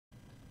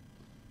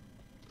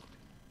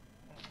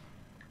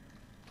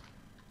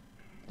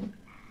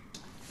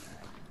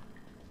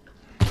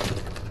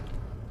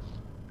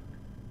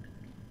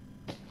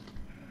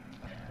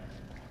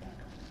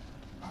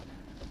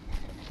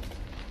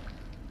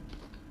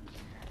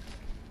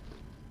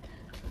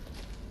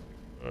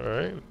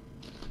Alright.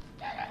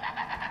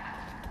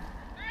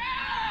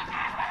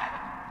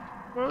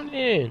 Come on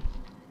in.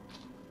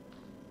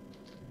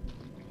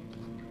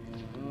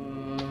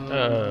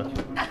 Uh.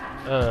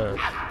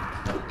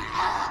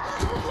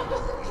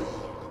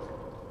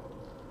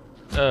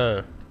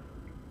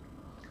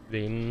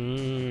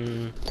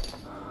 Bing.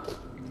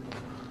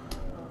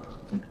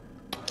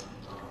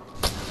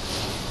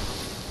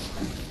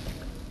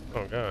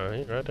 Oh god,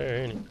 he's right there,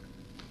 ain't he?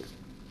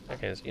 I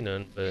can't see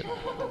nothing, but...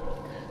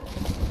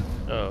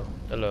 Oh,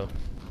 hello.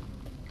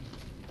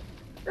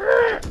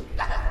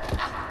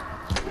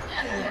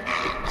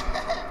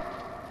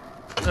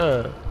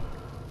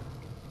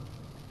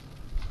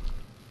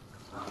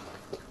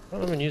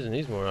 I've been using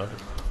these more often.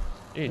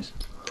 Jeez.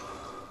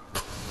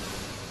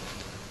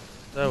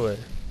 That way.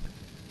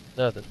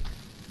 Nothing.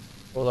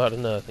 Whole lot of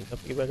nothing. Come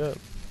pick it back up.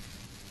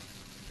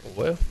 Oh,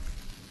 well.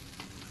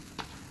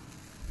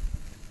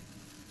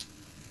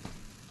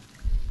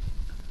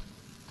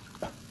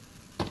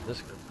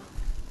 This go.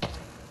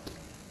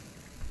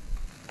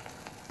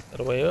 That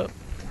the way up?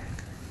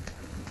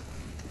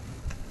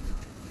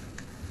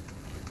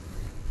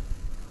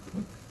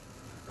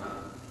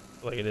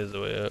 Like it is the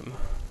way up.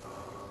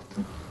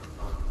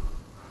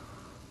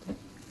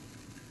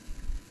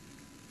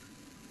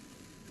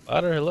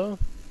 Ladder, hello?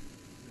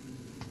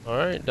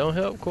 Alright, don't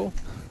help, cool.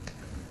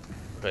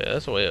 Okay,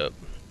 that's the way up.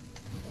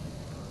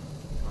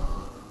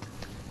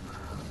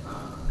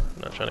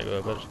 I'm not trying to go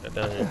up, I just got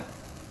down here.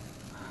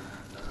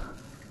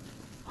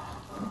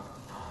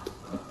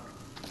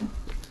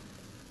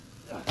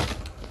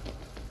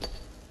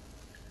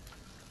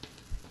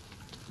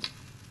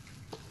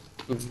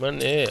 Good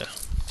money.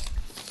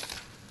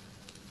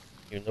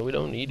 Even though we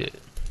don't need it.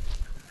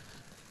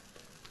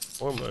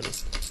 More money.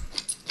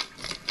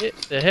 Get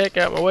the heck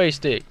out my way,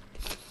 stick.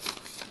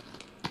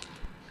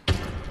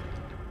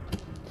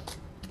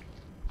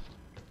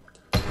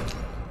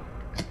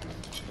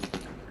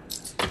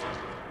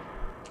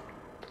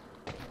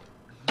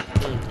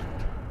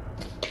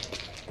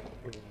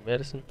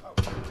 Medicine. Go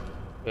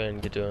ahead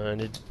and get to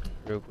 100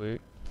 real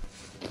quick.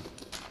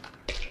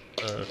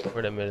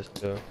 Where'd that medicine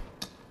go?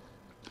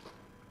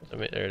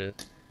 There it is.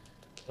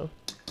 Oh.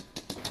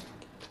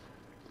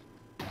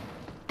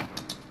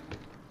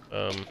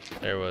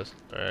 There it was.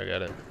 Alright, I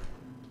got it.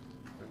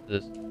 What's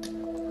this?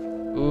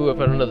 Ooh, I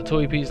found another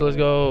toy piece. Let's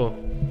go.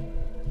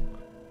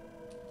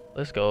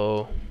 Let's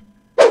go.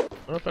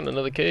 I found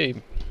another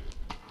cave.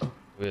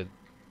 With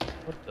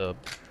what the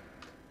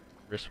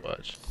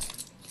wristwatch?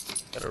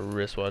 Got a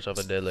wristwatch off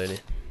a dead lady.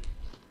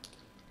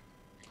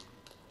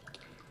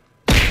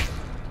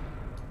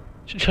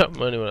 She dropped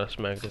money when I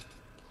smacked it.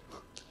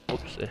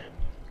 Whoopsie.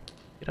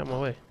 Get out of my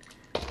way.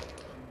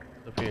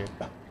 Up here.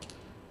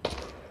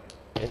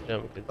 Can't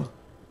jump because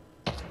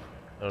I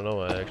don't know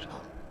why actually.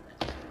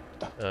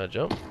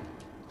 Jump.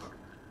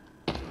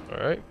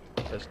 Alright,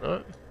 guess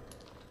not.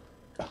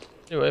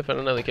 Anyway, I found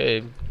another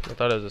cave. I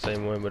thought it was the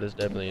same one, but it's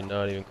definitely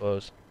not even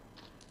close.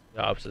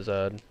 The opposite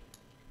side.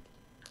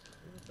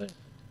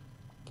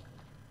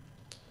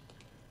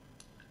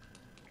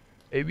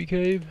 Baby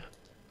cave?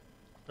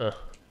 Huh.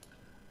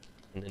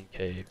 And then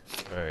cave.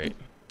 Alright.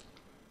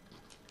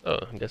 Oh,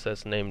 I guess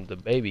that's named the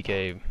baby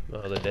cave.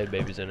 Oh, the dead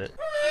baby's in it.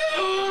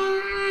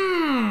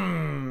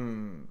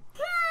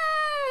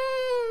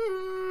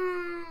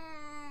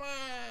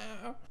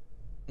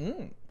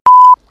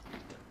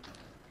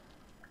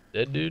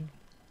 Dead dude?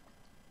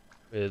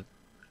 With...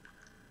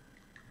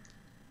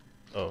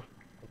 Oh. I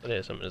thought he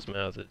had something in his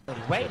mouth.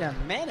 Wait a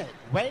minute!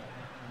 Wait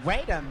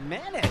a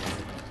minute!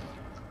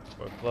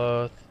 More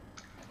cloth.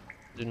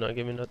 Did not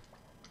give me nothing.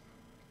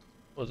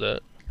 What was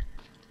that?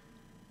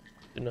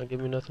 Did not give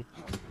me nothing.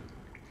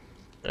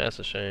 That's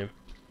a shame.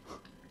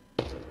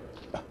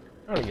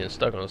 I'm getting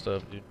stuck on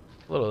stuff, dude.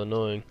 A little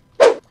annoying.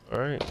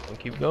 Alright, we'll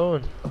keep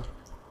going.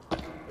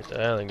 Wait till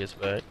Alan gets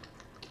back.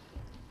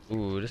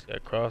 Ooh, this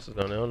got crosses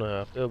on it. I don't know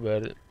how I feel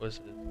about it. What's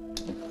it?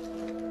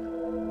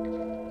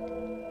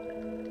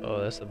 Oh,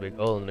 that's a big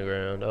hole in the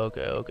ground.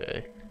 Okay,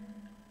 okay.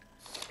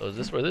 So is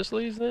this where this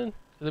leads then?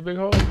 To the big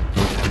hole?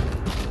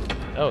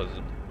 That was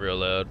real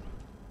loud.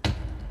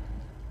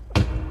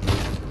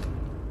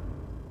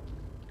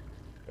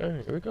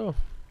 Okay, here we go.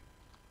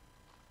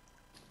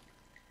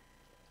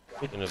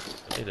 Speaking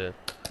of, I need to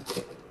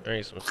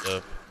drink some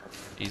stuff,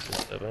 eat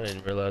some stuff. I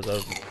didn't realize I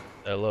was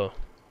that low.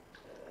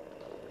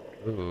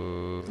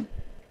 Ooh.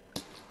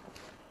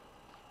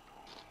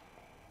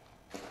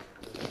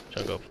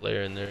 Chunk of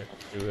flare in there.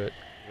 Do it.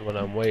 Do what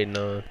I'm waiting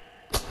on.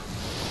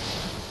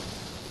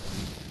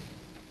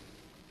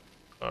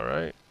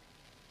 Alright.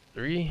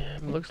 3,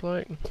 looks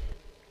like.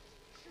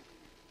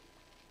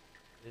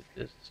 It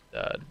just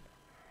died.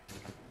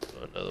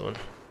 Oh, another one.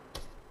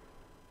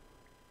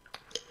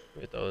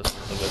 We throw this a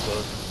little bit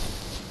close.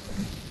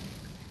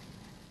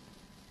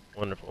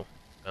 Wonderful.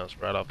 Bounced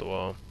right off the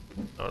wall.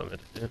 Not what I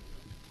meant to do.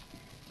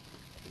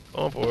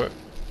 Going for it.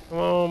 Come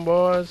on,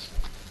 boys.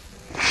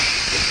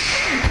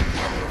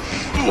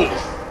 Oh,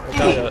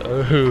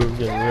 I'm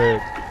getting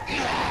wrecked.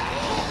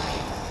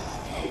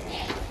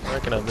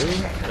 Alright, can I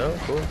move? No,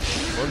 cool.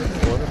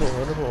 Wonderful, wonderful,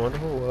 wonderful,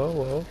 wonderful. Whoa,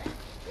 whoa.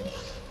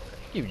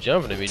 You keep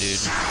jumping at me, dude.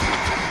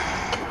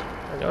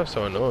 That was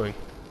so annoying.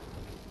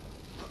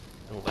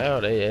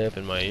 Loud AF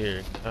in my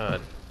ear. God.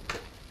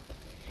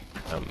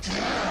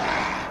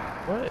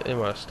 What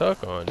am I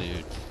stuck on,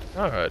 dude?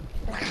 God.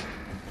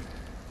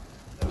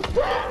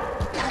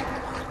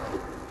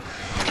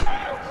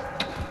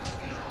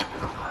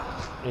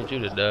 I need you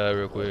to die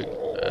real quick.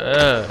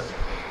 Ah.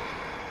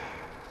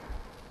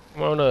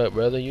 Come on up,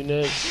 brother. You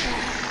next.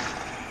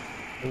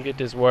 Come get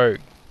this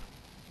work.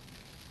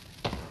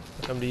 I'll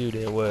come to you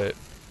then. What?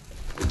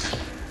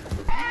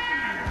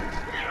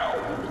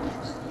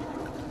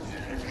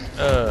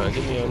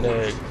 Give me your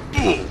neck.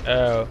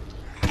 Ow.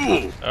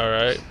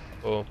 Alright.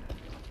 Cool.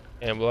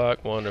 Can't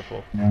block.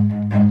 Wonderful.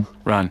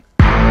 Run.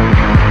 I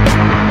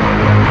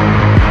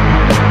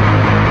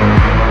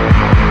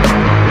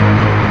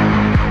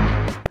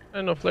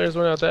didn't know flares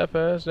went out that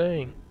fast.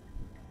 Dang.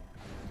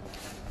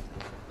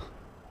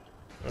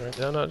 Alright,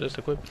 did I not just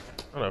equip?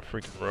 I'm not a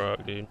freaking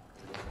rock, dude.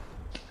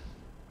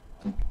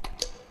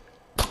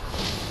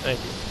 Thank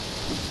you.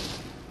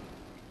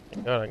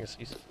 Thank God I can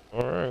see something.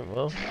 Alright,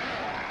 well.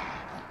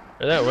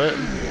 There that went.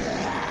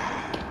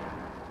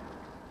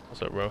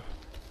 What's up, bro?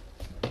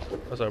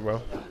 What's up,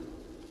 bro?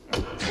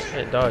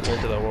 I dodge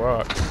into the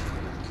rock.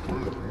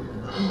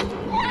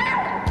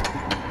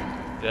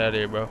 Get out of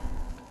here, bro.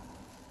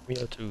 Give me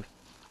your tooth.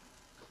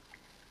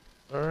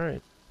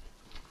 Alright.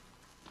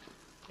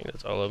 I think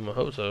that's all of them. I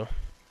hope so.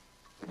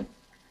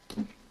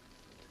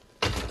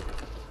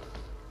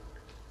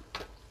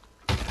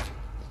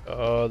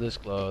 Oh, this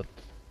cloth.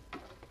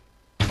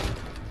 I'll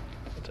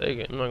take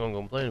it. I'm not gonna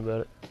complain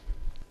about it.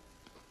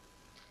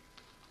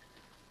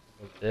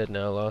 I'm dead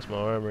now. Lost my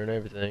armor and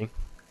everything.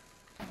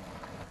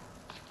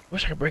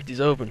 Wish I could break these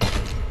open.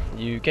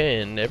 You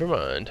can. Never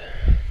mind.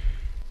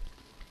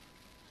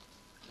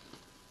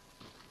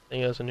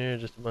 Anything else in here?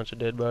 Just a bunch of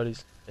dead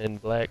bodies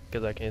and black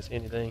because I can't see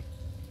anything.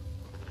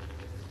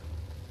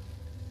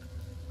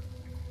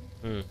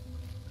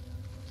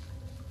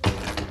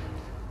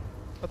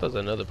 I thought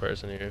there was another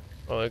person here.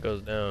 Oh, it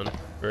goes down.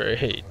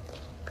 Great.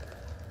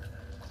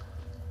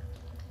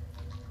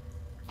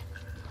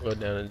 We'll go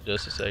down in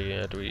just a second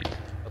after we.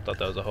 I thought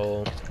that was a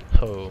hole.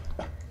 Oh.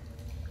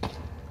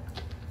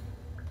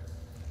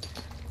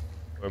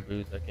 More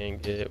booze I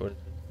can't get. What is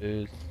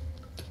this? Booze.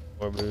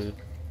 More booze.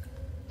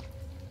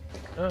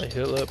 Oh,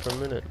 heal up for a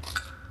minute.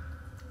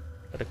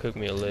 Gotta cook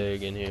me a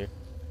leg in here.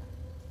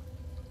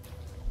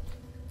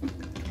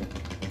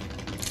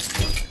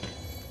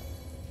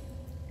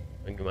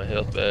 I can get my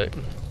health back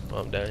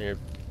while I'm down here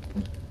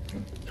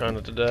trying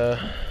not to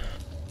die.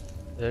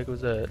 The heck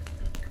was that?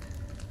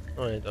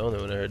 Oh, I ain't the only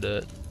one that heard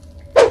that.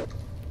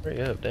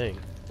 Hurry up, dang.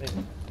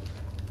 Dang.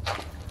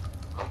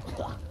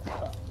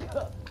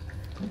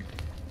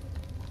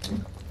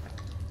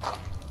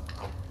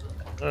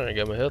 Alright,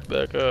 got my health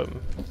back up.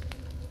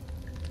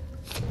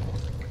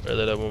 Try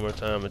that up one more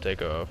time and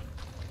take off.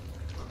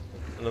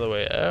 Another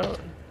way out?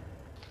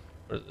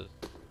 What is this?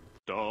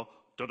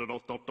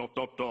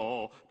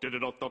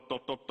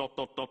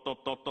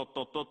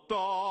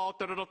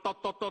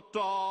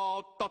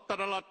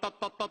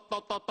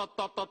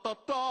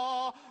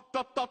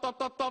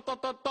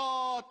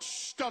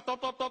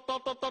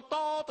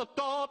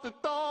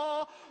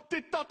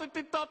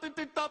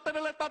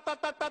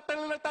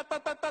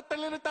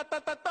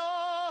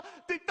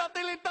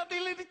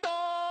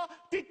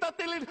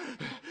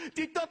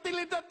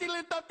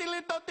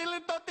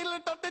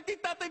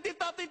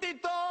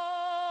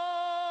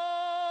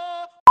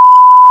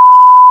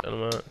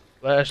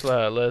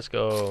 Flashlight, let's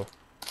go.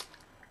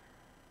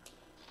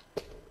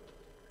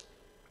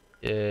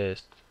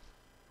 Yes.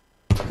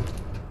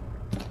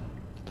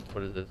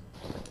 What is this?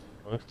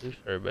 Long sleeve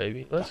shirt,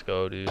 baby. Let's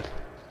go, dude.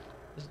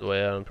 This is the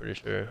way out, I'm pretty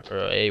sure.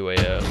 Or a way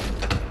out.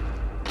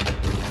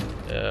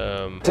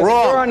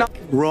 Wrong.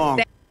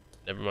 Wrong.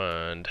 Never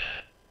mind.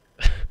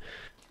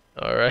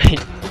 Alright.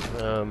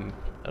 I'm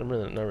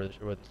not really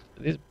sure what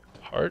these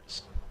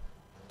parts.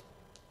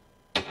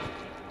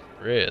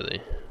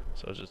 Really?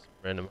 So it's just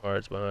random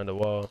parts behind the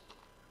wall.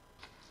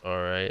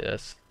 Alright,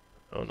 that's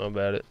I don't know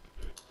about it.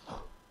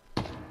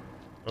 I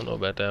don't know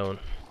about that one.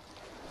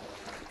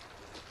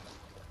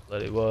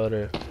 Bloody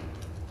water.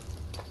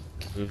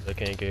 Boots I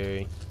can't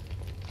carry.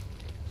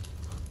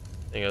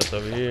 Anything else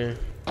over here?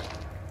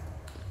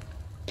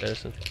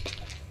 Medicine.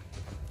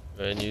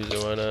 Go ahead and use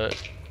it, why not?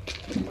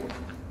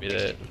 Give me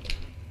that.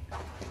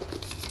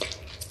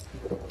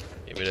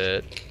 Give me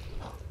that.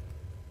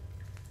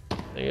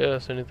 Anything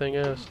else? Anything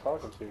else?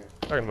 Talking to you.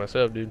 Talking to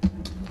myself, dude.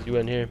 You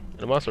wasn't here.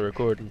 And I'm also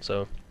recording,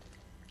 so.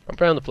 I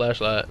found the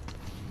flashlight,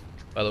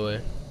 by the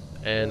way.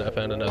 And I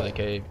found another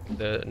cave.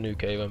 The new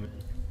cave I'm in.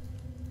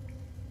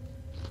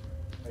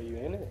 Are you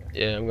in it?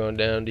 Yeah, I'm going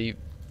down deep.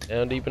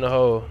 Down deep in the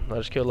hole. I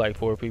just killed like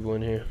 4 people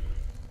in here.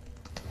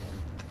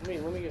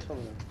 Let me get some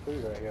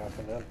food right here. I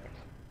can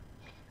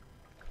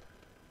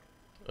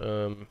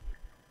done.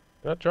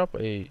 Can I drop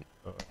a...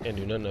 Oh, I can't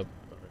do nothing up.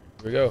 Alright,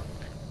 here we go.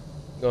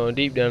 Going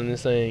deep down in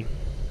this thing.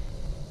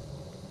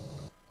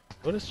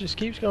 Well, this just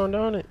keeps going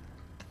down it.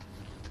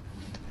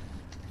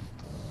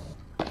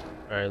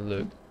 Alright,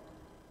 look.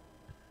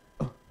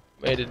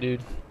 Made it,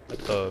 dude.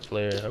 That's called a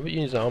flare. I've been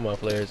using all my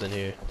flares in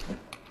here.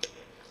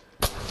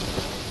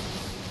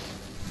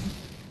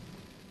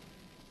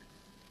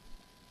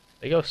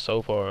 They go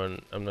so far,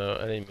 and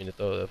I didn't mean to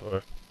throw it that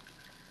far.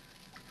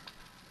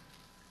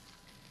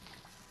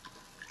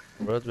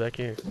 Road's back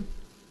here.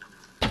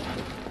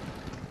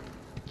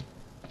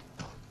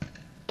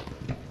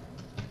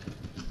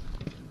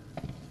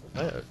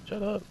 Hey,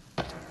 shut up.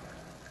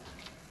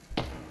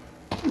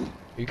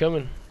 You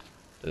coming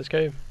to this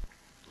cave?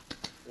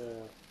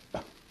 Yeah.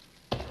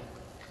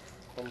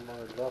 I'm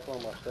gonna drop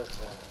all my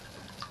stuff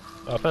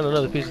off. Oh, I found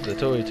another piece of the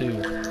toy too,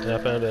 and I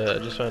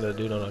just found a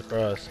dude on a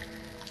cross.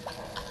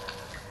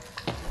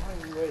 Why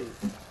you wait?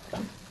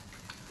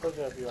 Told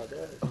you I'd be right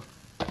there.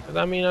 Cause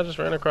I mean, I just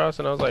ran across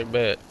and I was like,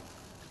 bet.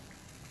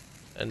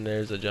 And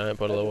there's a giant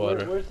puddle of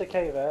water. Where's the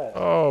cave at?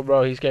 Oh,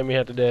 bro, he scared me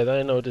half to death. I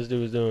didn't know what this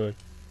dude was doing.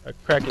 I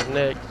cracked his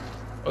neck.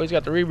 Oh, he's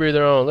got the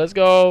rebreather on. Let's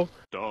go.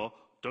 Oh,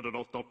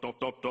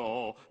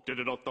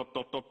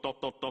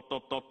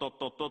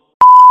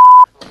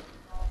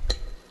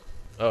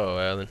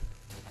 Alan.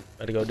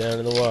 Had to go down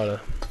in the water.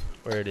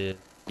 Where it is.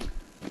 I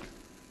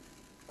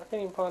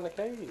can't even find the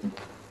cave.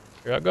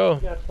 Here I go.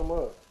 You gotta come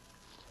up.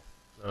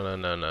 No.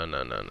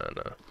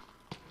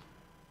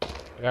 I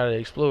gotta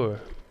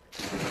explore.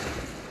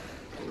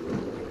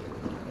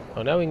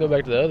 Oh, now we can go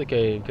back to the other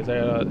cave because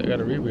I got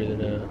a rebreather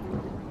now.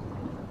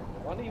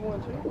 Why do you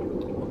want to?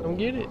 Come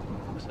get it.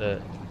 What's that?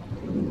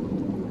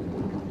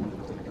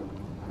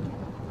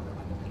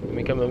 Let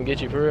me come up and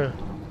get you for real.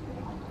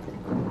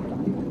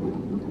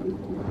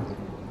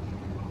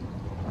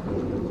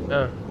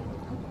 No.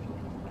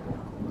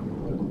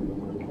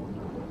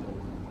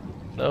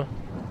 No?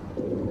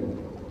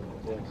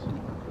 Yes.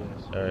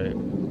 Alright.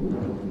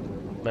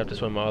 I'm gonna have to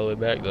swim all the way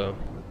back though.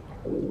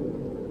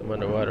 I'm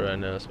underwater right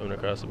now, swimming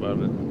across the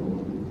bottom of it.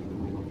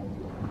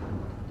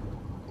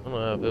 I don't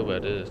know how I feel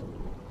about this.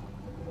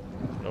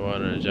 No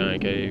water in a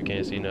giant cave,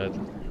 can't see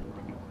nothing.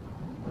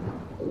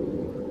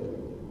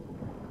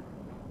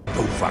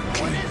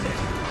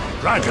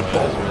 Dragon Oh,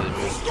 Ball.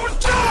 that's really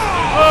big.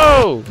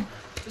 Oh!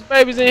 This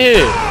baby's in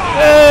here!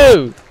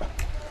 No!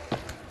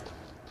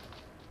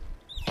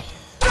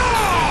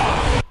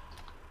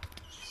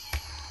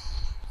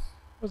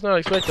 I was not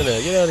expecting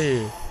that. Get out of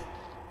here.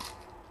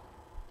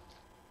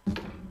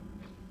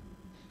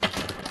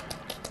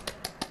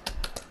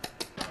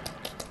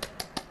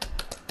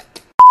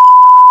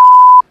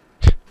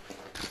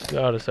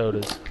 All the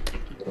sodas.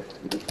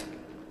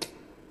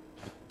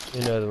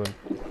 Another one.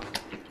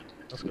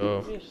 Let's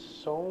go. It's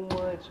so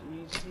much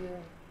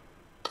easier.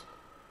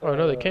 Oh,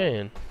 another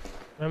can.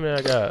 How many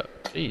I got?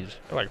 Jeez,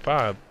 I got like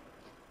 5.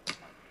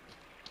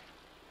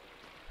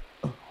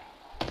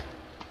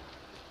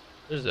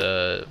 There's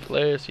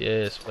flares.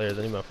 Yes, flares.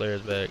 I need my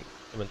flares back.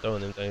 I've been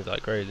throwing them things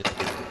like crazy.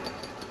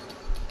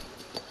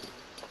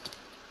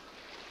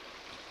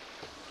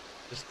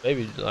 This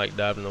baby like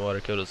dived in the water,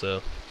 killed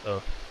itself.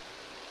 So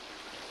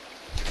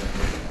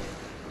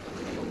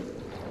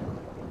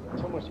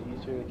It's so much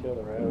easier to kill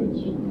the rabbits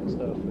and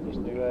stuff with this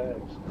new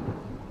axe.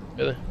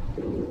 really,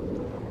 Yeah,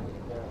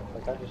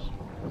 like it's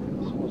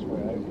so much more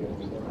accurate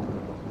and stuff.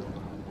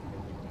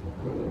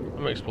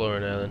 I'm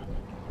exploring now then.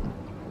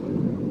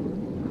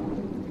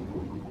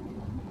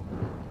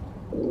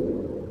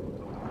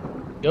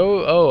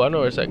 Go. Oh, I know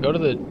where it's at. Go to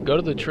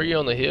the tree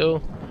on the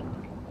hill,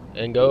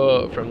 and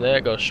go from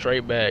that. Go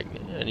straight back,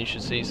 and you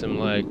should see some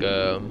like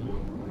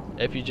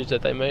effigies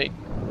that they make.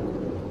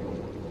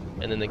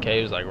 And then the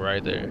cave's like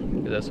right there.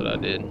 'Cause that's what I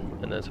did,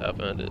 and that's how I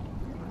found it.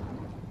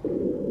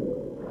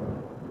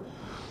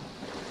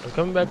 I'm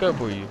coming back up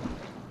for you.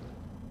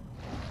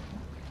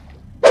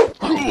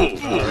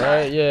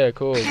 Alright, yeah,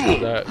 cool.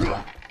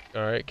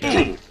 Alright,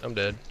 cave. I'm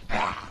dead.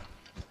 I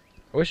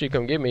wish he'd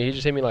come get me. He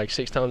just hit me like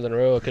 6 times in a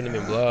row. I couldn't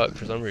even block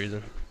for some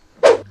reason.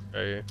 Right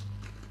here.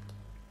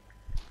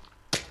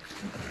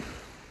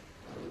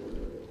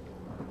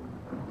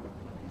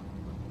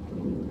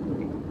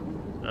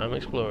 I'm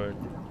exploring.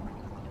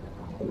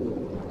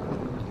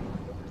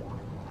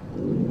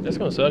 That's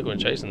gonna suck when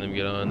chasing them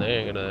get on. They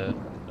ain't gonna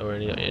know where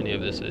any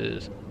of this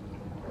is.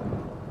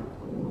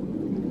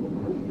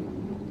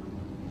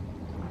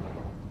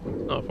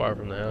 Not far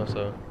from the house,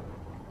 though.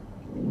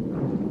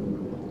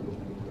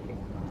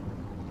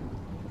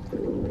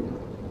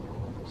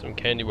 Some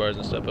candy bars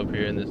and stuff up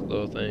here in this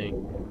little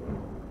thing.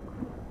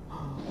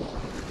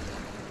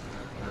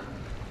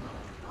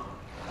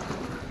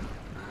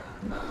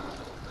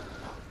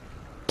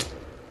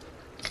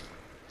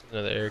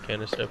 Another air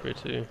canister up here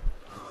too.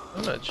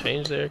 Why not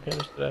change the air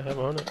canister that I have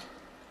on it?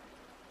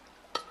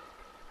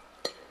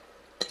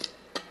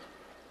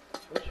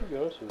 Where'd you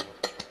go to?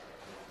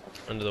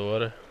 Under the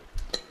water.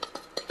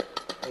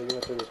 Oh, you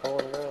went through this hole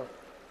in the ground?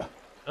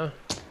 Oh.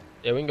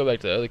 Yeah, we can go back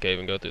to the other cave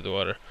and go through the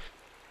water.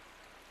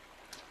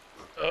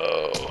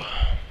 Oh.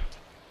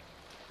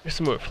 There's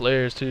some more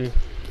flares too.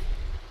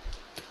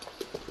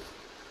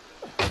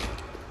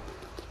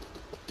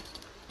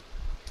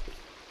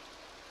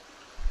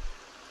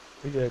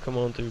 We gotta come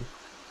on through.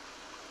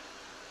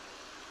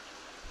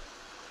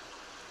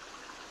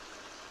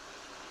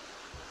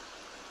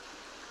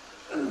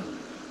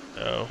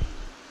 Oh.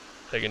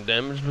 Taking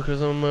damage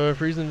because I'm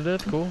freezing to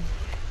death. Cool.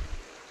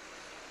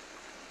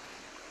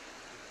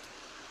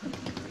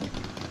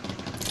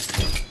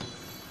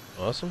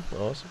 Awesome,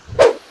 awesome.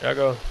 Here I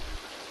go.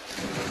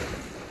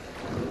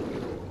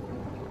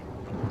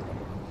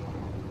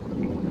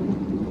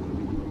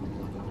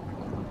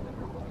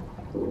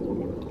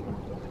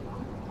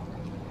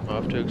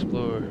 Off to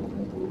explore.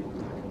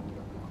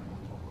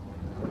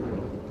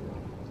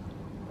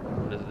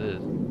 What is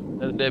this? Is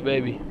that a dead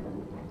baby?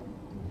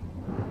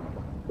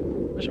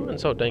 Wish it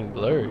wasn't so dang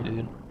blurry,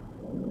 dude.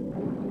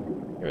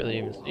 Can't really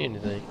even see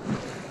anything.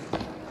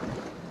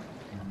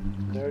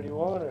 Dirty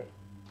water.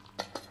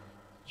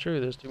 True,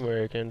 there's 2 more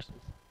air canisters.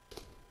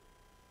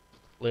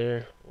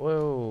 Flare.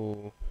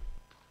 Whoa.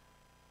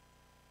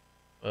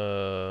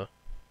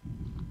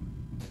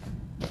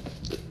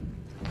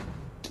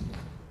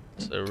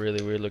 It's a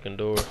really weird looking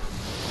door.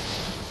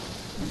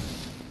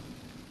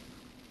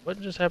 What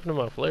just happened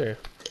to my flare?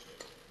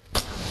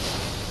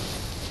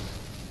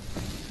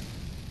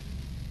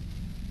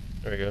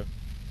 There we go.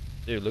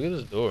 Dude, look at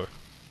this door.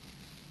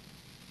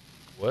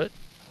 What?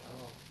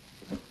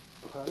 Oh.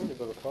 I need to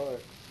go to the car.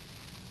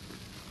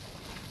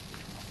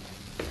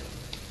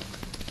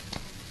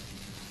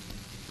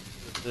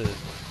 What's this?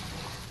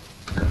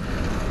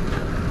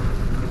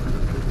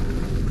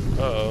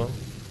 Uh-oh.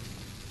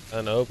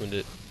 Kinda opened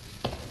it.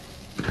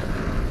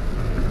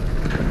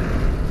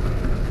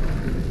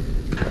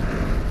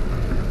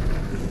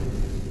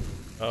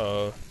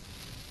 Uh-oh.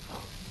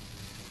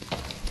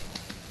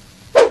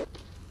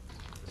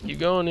 Keep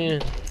going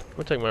in. I'm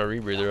gonna take my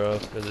rebreather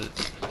off because it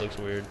looks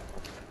weird.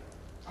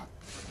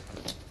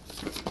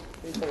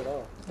 You take it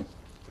off.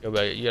 Go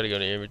back. You gotta go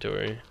to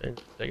inventory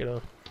and take it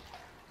off.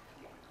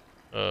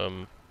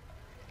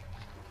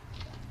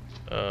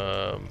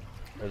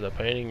 There's a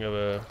painting of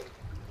a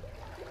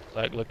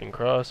black-looking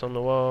cross on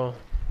the wall.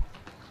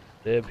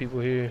 Dead people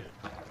here.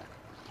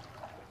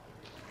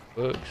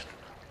 Books.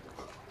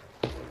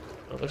 Oh,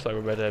 looks like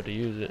we're about to have to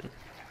use it.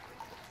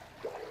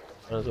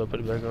 Might as well put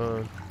it back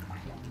on.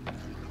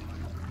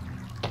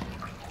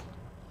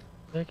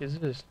 What the heck is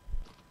this?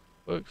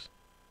 Books.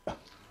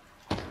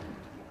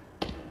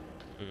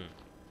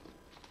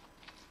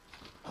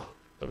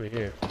 Over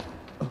here.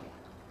 Oh,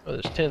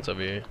 there's tents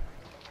over here.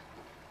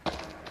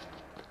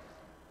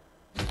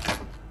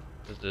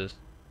 What's this?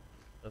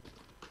 Nothing.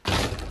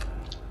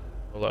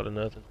 A lot of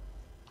nothing.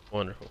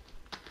 Wonderful.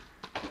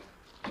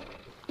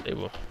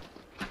 Table.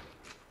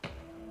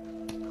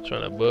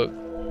 Trying to book.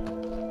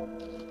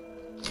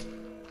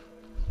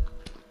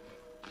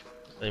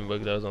 Same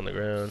book that was on the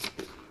ground.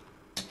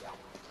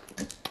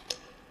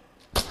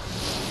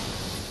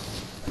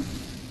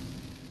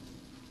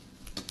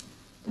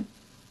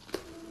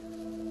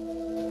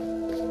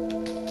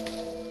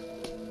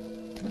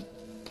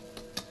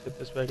 Get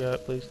this back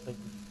out, please. Thank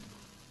you.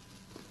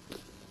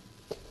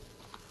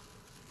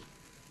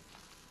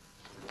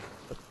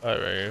 Pot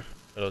right here.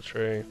 Little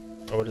tray.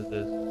 Oh, what is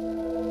this?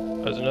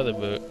 Oh, there's another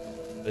book.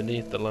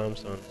 Beneath the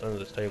limestone. It's under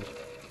this table.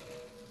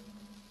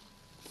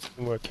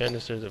 2 more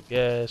canisters of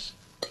gas.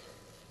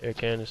 Air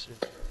canister.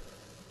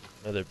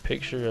 Another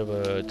picture of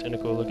a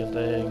tentacle looking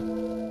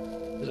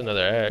thing. There's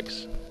another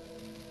axe.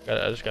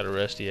 I just got a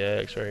rusty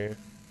axe right here.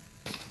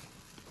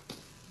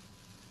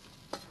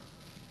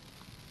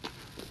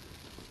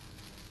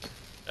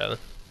 Alan.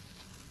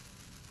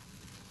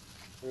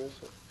 Where is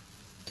it?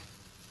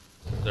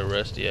 The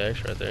rusty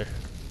axe right there.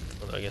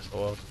 Well, I guess the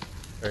wall.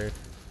 Right here.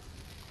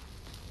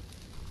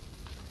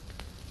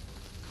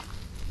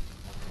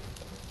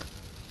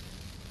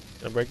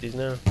 Can I break these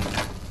now?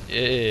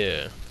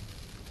 Yeah.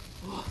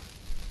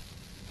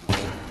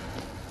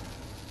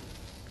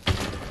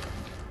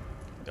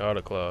 All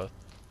the cloth.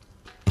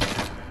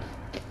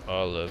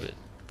 All of it.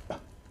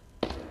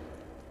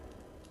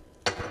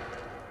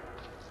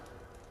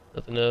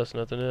 Nothing else,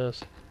 nothing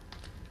else.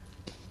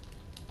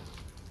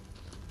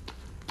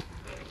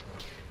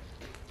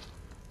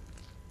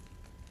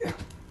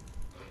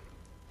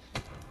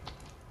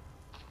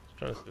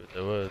 Trying to see what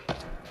that was.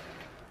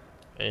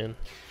 Man,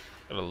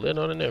 got a lid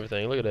on it and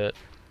everything. Look at that.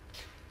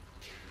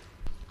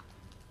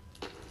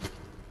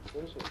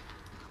 Where is it?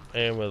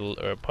 Pan with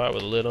or a pot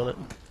with a lid on it.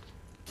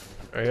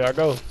 Alright, here I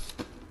go.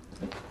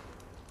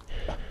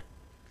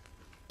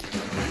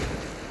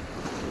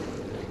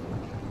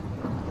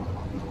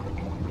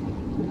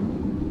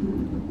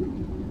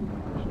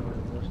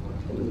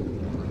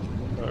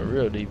 Got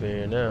real deep in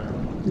here now.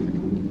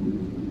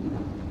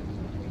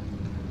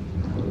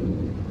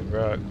 Big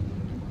rock.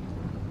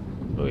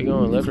 Where we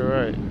going? Left or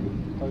right?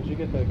 Oh, did you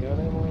get that gun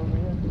ammo over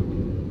here?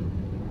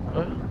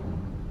 What?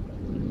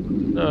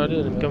 No, I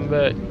didn't. Come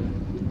back.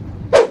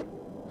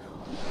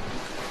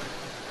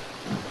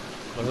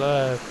 I'm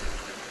alive.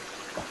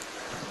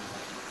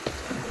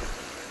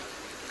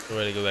 I'm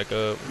ready to go back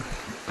up.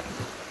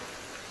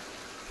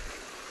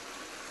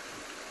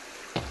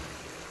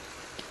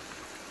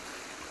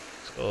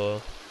 So, I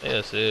think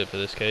that's it for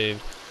this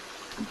cave.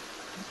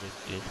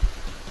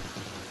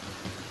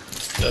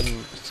 Let me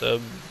see.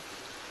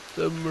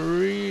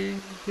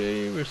 Submarine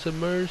cave or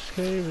submerged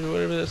cave or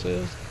whatever that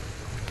says.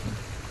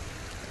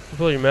 You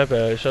pull your map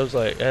out, it shows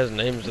like, it has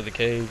names of the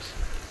caves.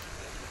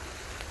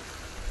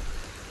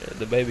 Yeah,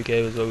 the baby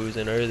cave is what we was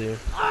in earlier.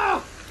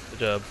 Good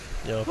job.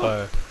 You're on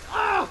fire.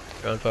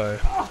 You're on fire.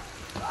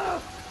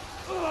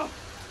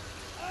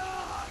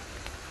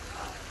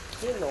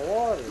 Get in the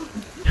water.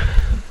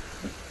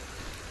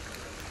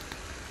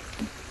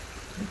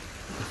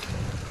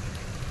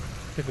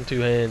 Pick in 2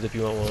 hands if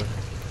you want one.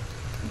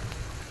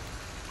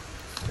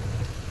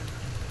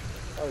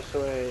 Oh,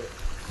 so it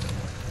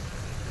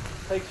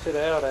takes it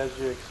out as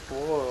you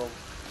explore them.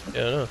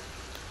 Yeah, I know.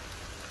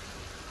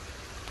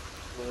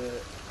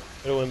 But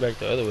Could have went back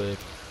the other way. I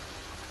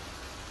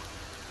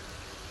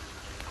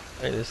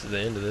think this is the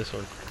end of this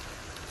one.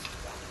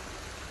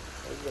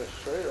 we go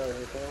straight right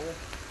here, can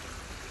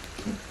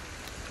we?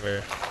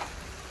 Where?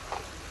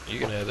 You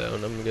can have that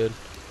one, I'm good.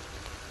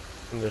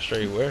 I'm gonna go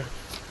straight where?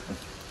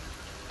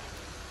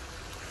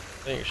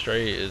 I think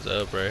straight is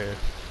up right here.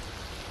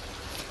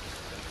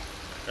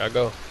 I'll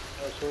go.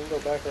 Alright, so we can go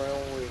back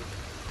around when we...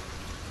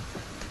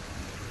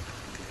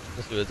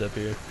 Let's see what's up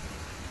here.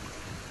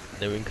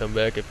 Then we can come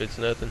back if it's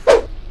nothing.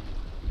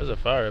 There's a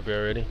fire up here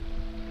already.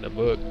 In a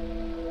book.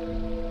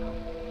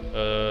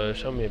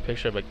 Show me a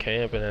picture of a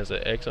camp and has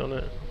an X on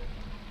it.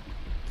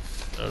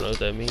 I don't know what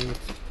that means.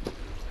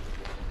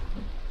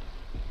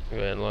 Go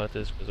ahead and light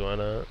this, because why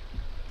not?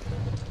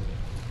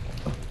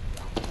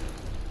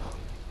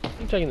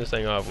 I'm taking this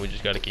thing off, we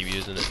just gotta keep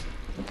using it.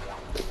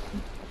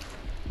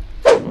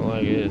 I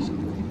like this.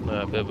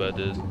 How I feel about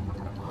this.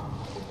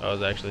 I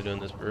was actually doing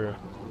this for real.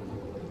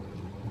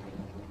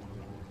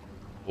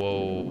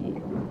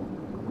 Whoa.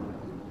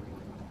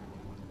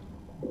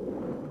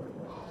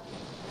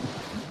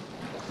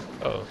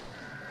 Oh.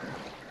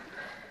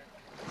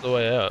 It's the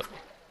way out.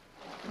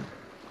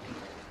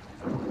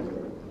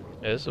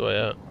 Yeah, this is the way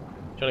out.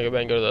 Trying to go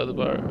back and go to the other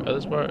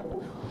part?